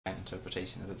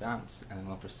interpretation of the dance, and then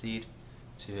we'll proceed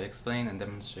to explain and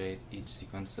demonstrate each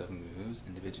sequence of moves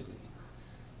individually.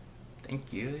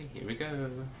 Thank you, here we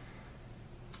go.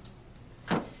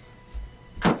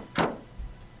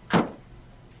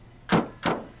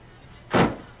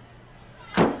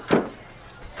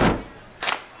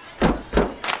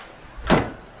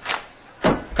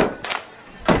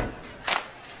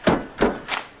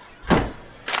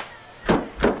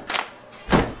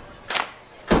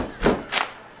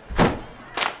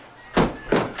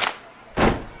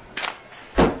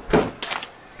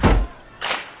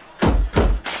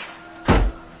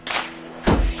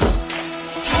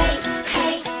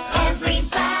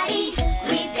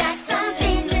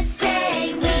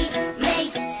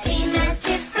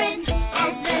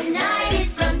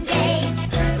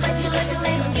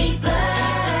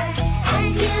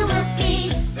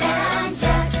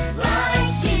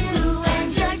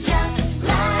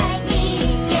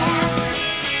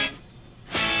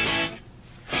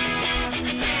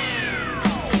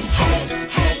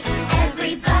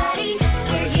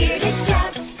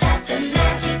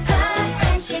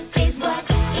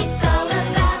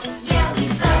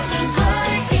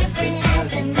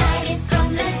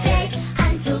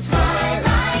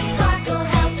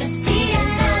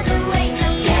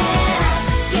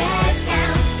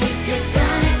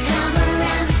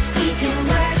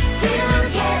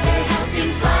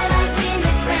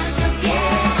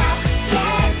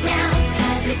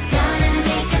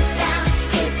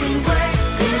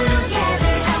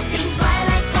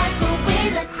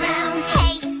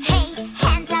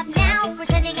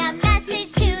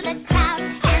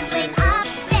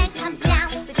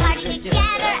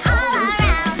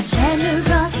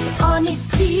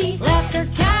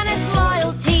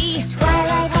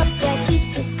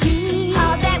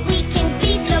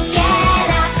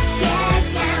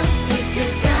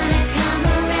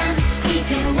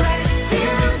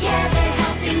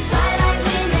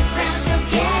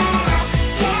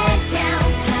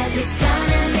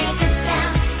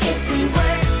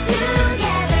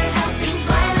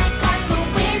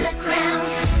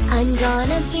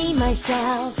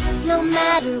 No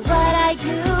matter what I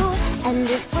do, and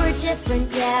if we're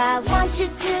different, yeah, I want you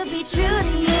to be true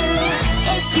to you.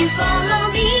 If you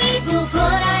follow me, we'll put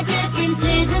our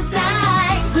differences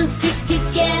aside. We'll stick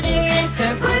together and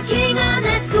start working on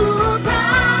that school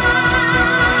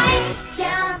pride.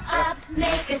 Jump up,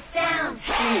 make a sound,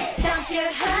 stomp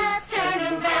your hooves, turn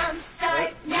around,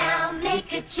 start now,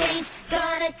 make a change,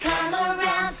 gonna come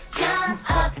around. Jump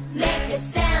up, make a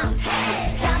sound,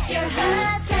 stomp your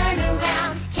hooves, turn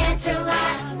around,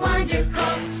 Canterlot, Wonder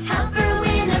Colts, help her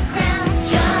win a crown.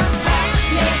 Jump up,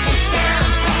 make a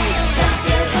sound, stomp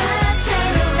your hooves,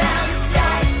 turn around,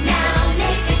 start now,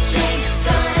 make a change,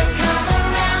 gonna come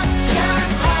around. Jump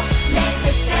up, make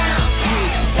a sound,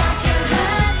 stomp your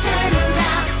hooves, turn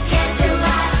around,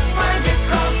 Canterlot, Wonder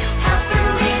Colts, help her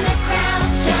win a crown.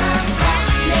 Jump up,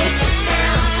 make a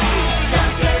sound,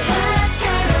 stomp your hooves,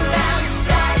 turn around,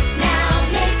 start now,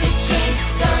 make a change,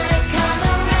 gonna come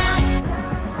around.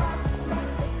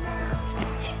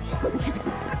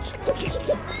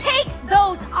 Take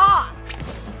those off!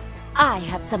 I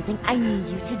have something I need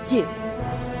you to do.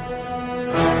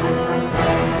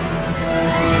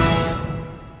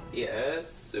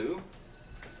 Yes, so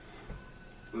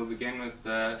we'll begin with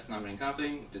stomping and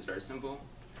clapping, which is very simple.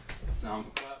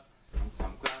 Stomp, clap,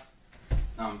 stomp, clap,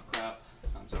 stomp, clap,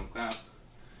 stomp, clap,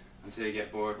 until you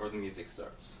get bored or the music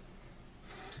starts.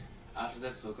 After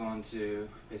this, we'll go into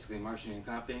basically marching and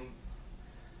clapping,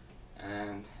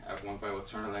 and at one point we'll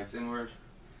turn our legs inward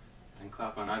and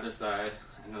clap on either side,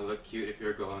 and it'll look cute if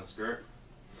you're a girl in a skirt.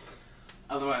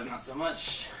 Otherwise, not so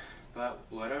much, but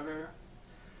whatever.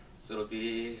 So it'll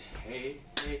be, hey,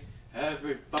 hey,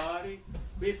 everybody,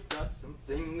 we've got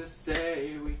something to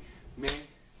say. We may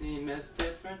seem as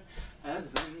different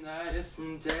as the night is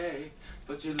from day,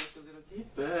 but you look a little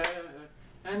deeper,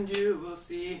 and you will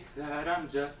see that I'm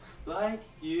just like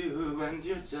you, and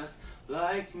you're just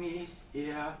like me,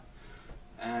 yeah.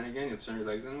 And again, you'll turn your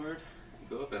legs inward and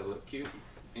go up. That'll look cute,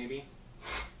 maybe.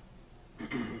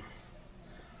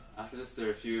 After this, there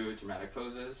are a few dramatic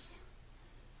poses.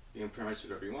 You can pretty much do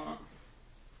whatever you want.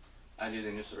 I do the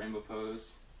initial rainbow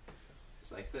pose,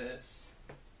 just like this,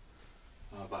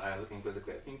 by looking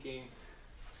quizzically at Pinky.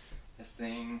 This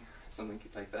thing, something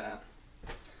cute like that.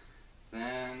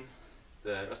 Then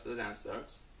the rest of the dance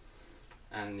starts,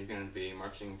 and you're going to be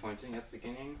marching and pointing at the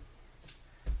beginning.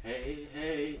 Hey,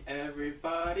 hey,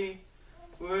 everybody,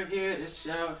 we're here to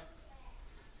shout.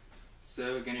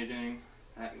 So again, you're doing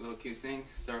that little cute thing.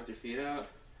 Start with your feet out,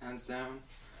 hands down,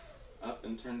 up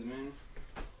and turns them in.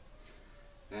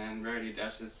 Then Rarity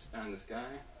dashes around the sky.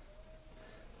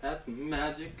 that the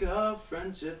magic of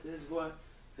friendship is what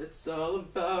it's all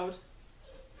about.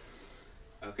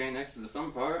 Okay, next is the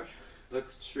fun part.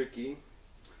 Looks tricky,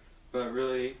 but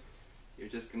really you're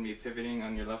just going to be pivoting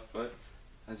on your left foot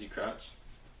as you crouch.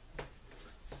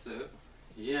 So,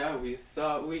 yeah, we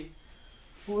thought we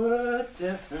were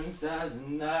different as the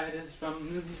night is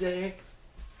from the day.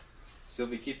 So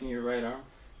you'll be keeping your right arm.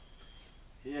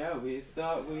 Yeah, we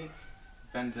thought we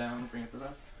bend down, bring up the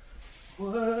left.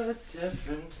 We're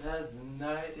different as the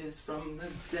night is from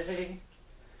the day.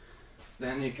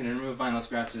 Then you can remove Vinyl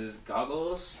Scratch's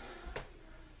goggles,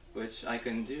 which I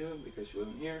couldn't do because she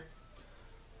wasn't here.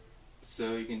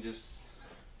 So you can just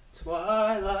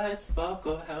twilight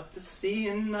sparkle, help to see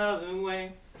another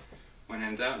way. When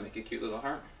in doubt, make a cute little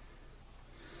heart.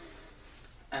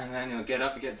 And then you'll get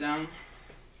up and get down.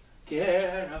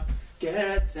 Get up,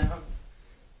 get down.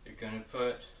 You're gonna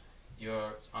put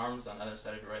your arms on the other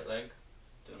side of your right leg.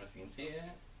 Don't know if you can see it.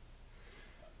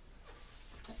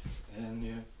 And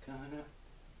you're gonna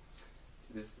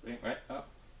do this thing right up.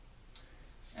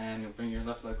 And you'll bring your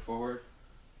left leg forward.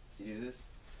 So you do this.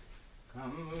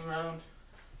 Come around.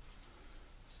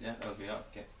 So yeah, that'll be up.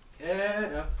 Okay.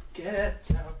 Get up, get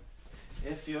down.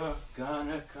 If you're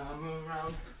gonna come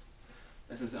around.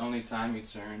 This is the only time you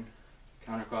turn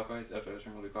counterclockwise. If I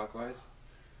turn really clockwise.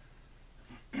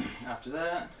 After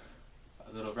that,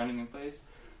 a little running in place.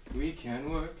 We can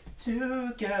work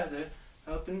together,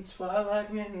 helping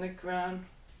twilight win the crown.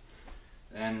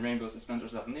 Then rainbow suspends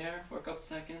herself in the air for a couple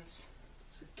seconds.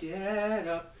 So get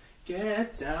up,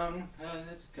 get down, cause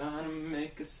it's gonna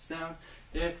make a sound.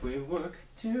 If we work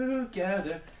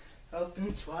together,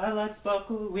 helping twilight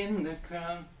sparkle win the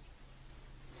crown.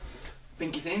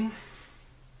 Pinky thing.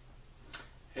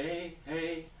 Hey,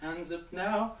 hey, hands up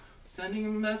now, sending a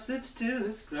message to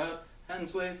this crowd.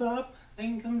 Hands wave up,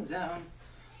 then come down.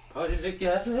 Party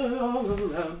together all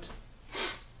around.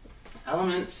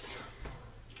 Elements.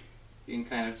 You can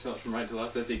kind of tilt from right to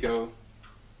left as you go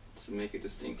to make a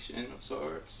distinction of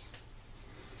sorts.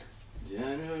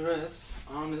 Generous,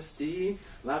 honesty,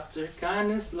 laughter,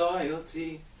 kindness,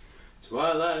 loyalty.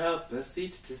 Twilight help us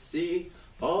each to see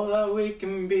all that we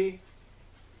can be.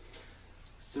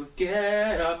 So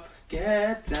get up,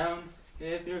 get down,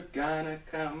 if you're gonna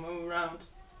come around.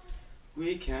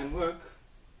 We can work.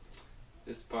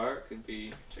 This part could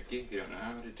be tricky if you don't know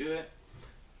how to do it.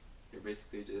 You're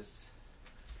basically just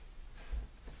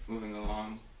moving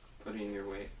along, putting your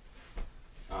weight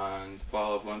on the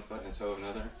ball of one foot and toe of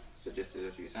another. So just do it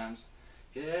a few times.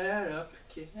 Get up,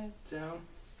 get down.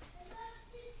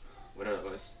 Whatever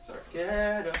it was, sorry.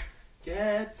 Get up,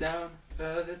 get down,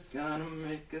 cause it's gonna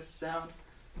make a sound.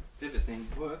 Pivot thing,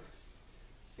 work.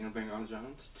 You're gonna bring your arms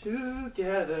around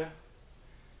together.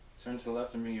 Turn to the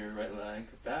left and bring your right leg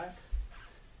back.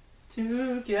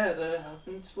 Together,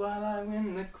 helping twilight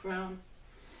win the crown.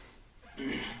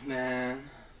 Then,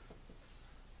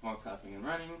 more clapping and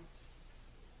running.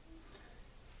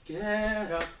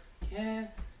 Get up,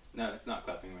 get. No, it's not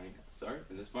clapping and running. Sorry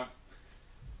for this part.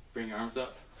 Bring your arms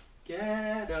up.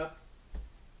 Get up,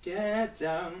 get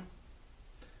down.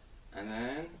 And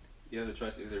then, the other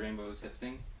tries to do the rainbow zip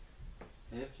thing.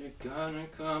 If you're gonna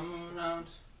come around.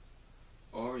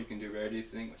 Or you can do Rarity's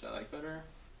thing, which I like better.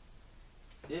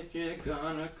 If you're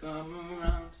gonna come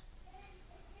around.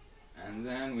 And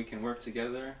then we can work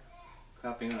together,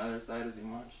 clapping on the other side as you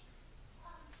march.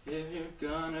 If you're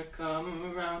gonna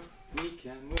come around, we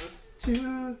can work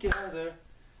together.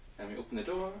 And we open the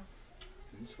door,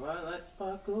 and twilight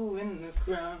sparkle in the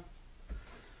crown.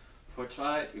 For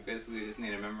Twilight, you basically just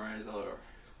need to memorize all our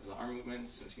little arm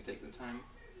movements, which can take some time.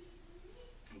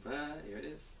 But here it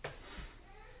is.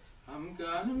 I'm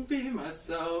gonna be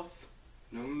myself,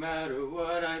 no matter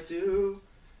what I do.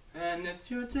 And if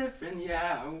you're different,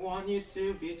 yeah, I want you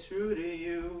to be true to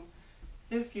you.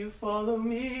 If you follow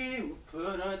me, we'll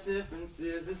put our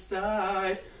differences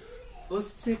aside. We'll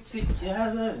stick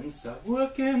together and start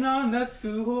working on that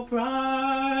school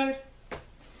pride.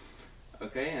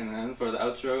 Okay, and then for the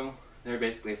outro, there are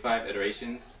basically 5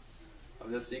 iterations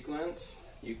of this sequence.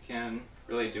 You can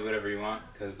really do whatever you want,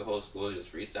 because the whole school is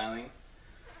just freestyling.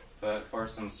 But for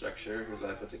some structure, here's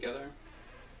what I put together.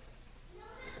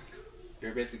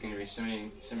 You're basically going to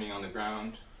be shimmying on the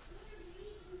ground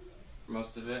for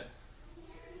most of it.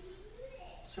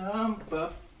 Jump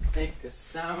up, make a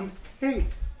sound, hey!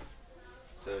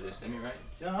 So just shimmy right,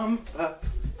 jump up.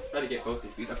 Try to get both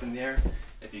your feet up in the air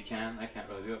if you can. I can't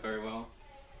really do it very well.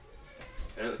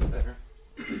 Better looks better.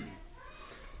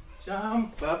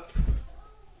 Jump up,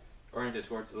 oriented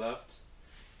towards the left.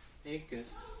 Make a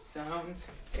sound,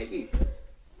 hey!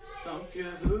 Stomp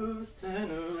your hooves, turn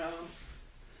around.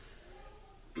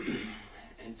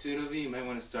 And intuitively you might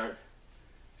want to start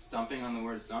stomping on the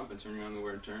word stomp and turning on the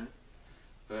word turn,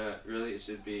 but really it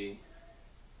should be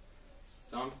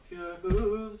stomp your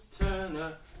hooves, turn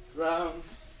around.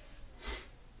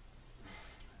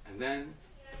 And then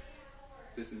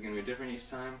this is going to be different each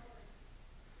time.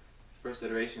 First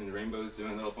iteration, the rainbow is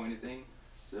doing a little pointy thing.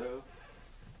 So,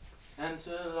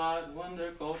 enter Lord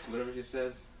Wondercolt, whatever she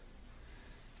says.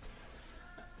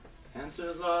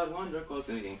 Enter Lord Wondercolt,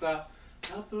 and we can clap,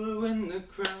 help her win the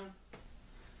crown.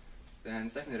 Then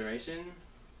second iteration,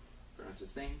 pretty much the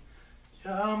same.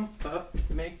 Jump up,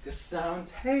 make a sound,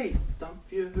 hey, stomp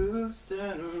your hooves,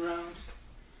 turn around.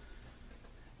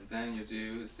 And then you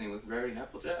do this thing with Rarity and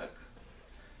Applejack.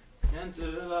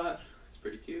 Enter Lord, it's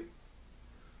pretty cute.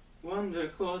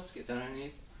 Wondercolt, get down on your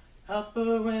knees, help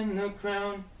her win the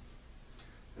crown.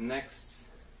 And next,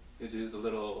 you do the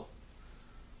little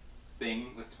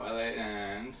thing with Twilight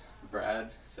and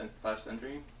Brad, Flash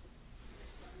Sentry.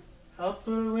 Help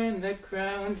her win the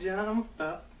crown, jump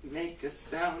up, make a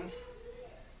sound.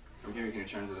 From here you can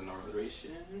return to the normal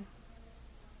iteration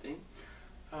thing.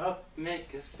 Up,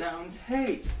 make a sound,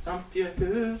 hey, stomp your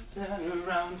hooves, turn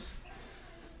around.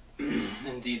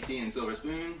 And DT and Silver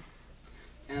Spoon.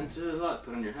 Enter a lot,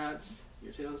 put on your hats,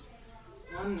 your tails.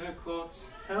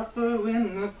 Wondercolt, help her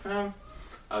win the crown.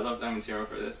 I love Diamond Hero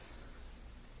for this.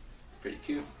 Pretty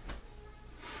cute.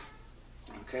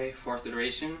 Okay, fourth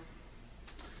iteration.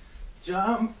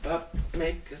 Jump up,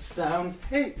 make a sound,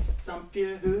 hey, stomp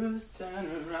your hooves, turn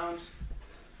around.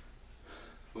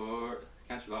 For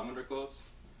Cancel Out Wondercolts,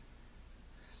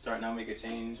 start now, make a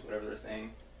change, whatever they're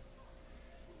saying.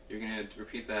 You're gonna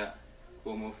repeat that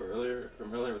cool move from earlier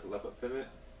with the left up pivot.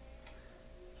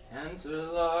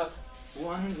 Canterlot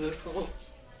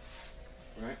Wondercolts.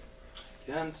 Right?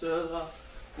 Canterlot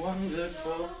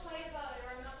Wondercolts.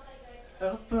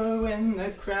 Help her win the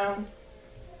crown.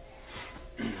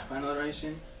 Final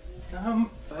iteration.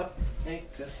 Jump up, make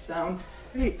a sound.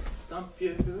 Hey, stomp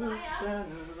your hooves, turn around.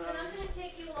 I'm going to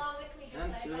take you along with me.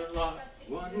 Canterlot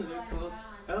Wondercolts.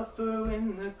 Help her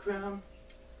win the crown.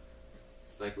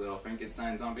 It's like a little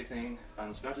Frankenstein zombie thing.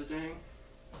 Final scratch doing.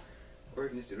 Or you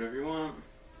can just do whatever you want.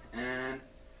 And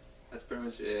that's pretty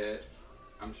much it.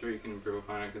 I'm sure you can improve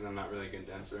upon it because I'm not really a good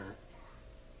dancer.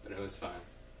 But it was fun.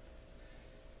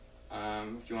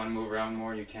 If you want to move around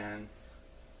more, you can.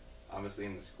 Obviously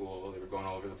in the school, they were going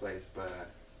all over the place,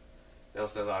 but they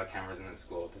also have a lot of cameras in the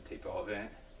school to tape all of it.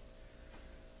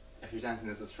 If you're dancing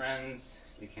this with friends,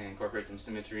 you can incorporate some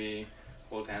symmetry,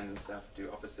 hold hands and stuff, do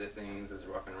opposite things as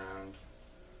you're walking around,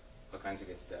 all kinds of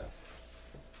good stuff.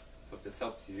 Hope this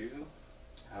helps you.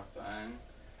 Have fun.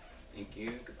 Thank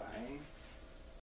you. Goodbye.